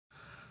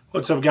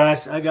What's up,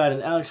 guys? I got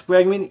an Alex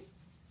Bregman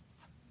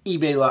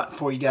eBay lot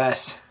for you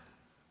guys.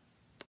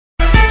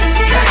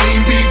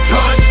 Can't be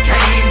touched,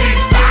 can't be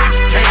stopped,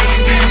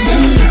 can't be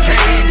moved,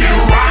 can't be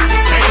rocked,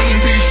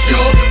 can't be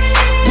shook.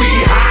 We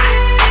hot.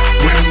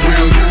 When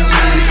will you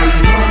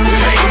niggas learn?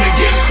 Came to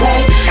get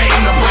crunk,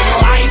 came to bring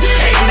life,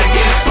 came to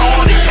get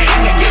started,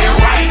 came to get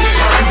right.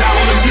 Turn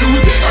down the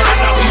music, turn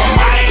up my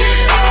mic.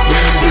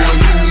 When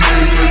will you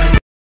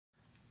niggas?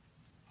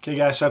 Okay,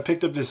 guys, so I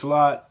picked up this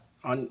lot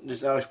on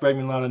this Alex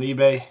Bregman lot on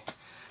eBay.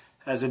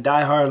 As a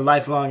diehard,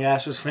 lifelong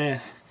Astros fan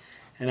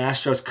and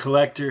Astros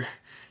collector,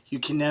 you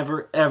can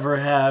never, ever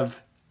have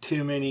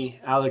too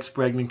many Alex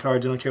Bregman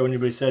cards. I don't care what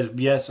anybody says.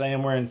 Yes, I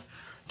am wearing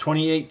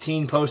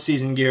 2018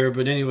 postseason gear,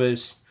 but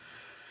anyways.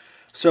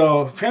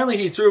 So, apparently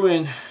he threw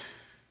in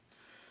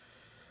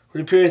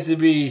what appears to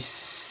be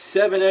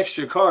 7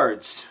 extra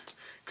cards.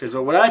 Because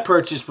what I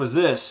purchased was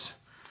this.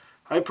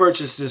 I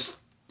purchased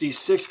these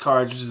 6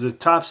 cards, which is the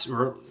Topps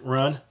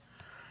run.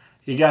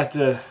 You got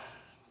the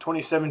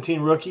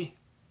 2017 rookie.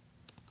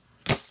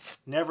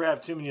 Never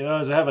have too many of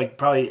those. I have like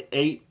probably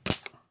 8.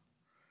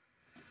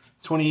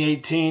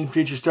 2018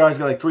 Future Stars,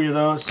 got like 3 of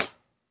those.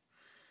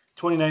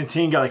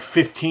 2019 got like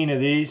 15 of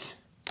these.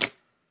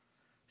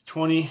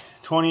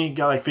 2020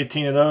 got like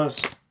 15 of those.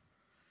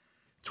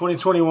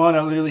 2021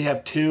 I literally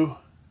have 2.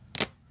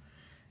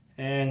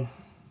 And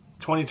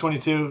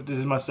 2022, this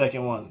is my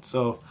second one.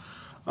 So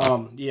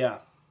yeah.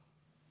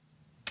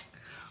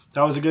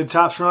 That was a good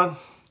Topps run.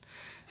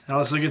 Now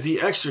let's look at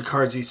the extra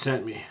cards he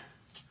sent me.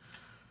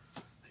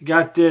 I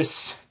got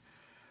this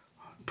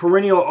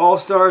perennial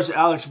All-Stars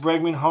Alex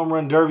Bregman Home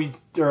Run Derby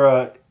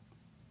or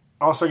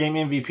All-Star Game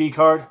MVP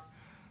card.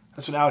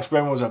 That's when Alex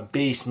Bregman was a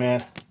beast,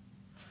 man.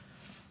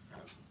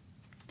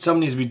 Something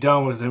needs to be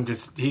done with him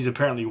because he's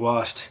apparently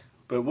washed.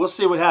 But we'll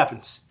see what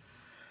happens.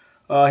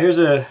 Here's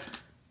a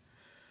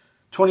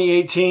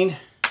 2018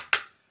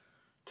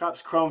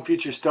 Topps Chrome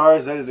Future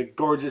Stars. That is a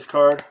gorgeous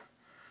card.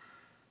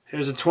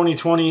 Here's a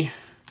 2020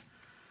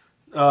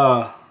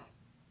 from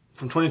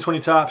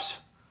 2020 Topps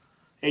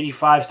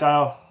 85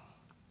 style.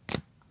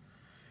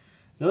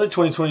 Another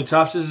 2020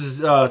 Topps. This is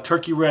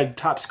Turkey Red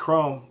Topps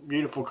Chrome.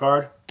 Beautiful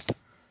card.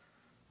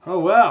 Oh,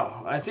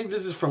 wow. I think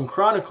this is from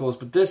Chronicles,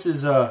 but this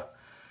is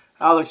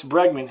Alex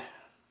Bregman.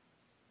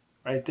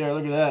 Right there.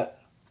 Look at that.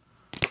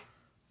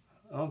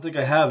 I don't think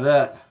I have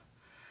that.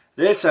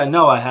 This I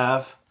know I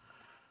have.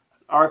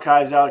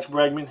 Archives Alex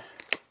Bregman.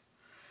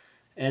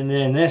 And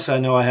then this I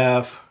know I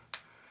have.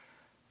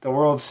 The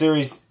World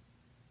Series,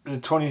 the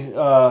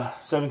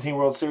 2017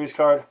 World Series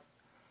card.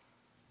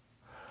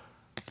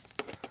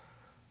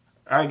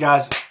 Alright,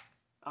 guys.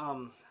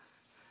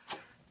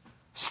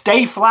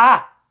 Stay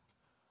fly.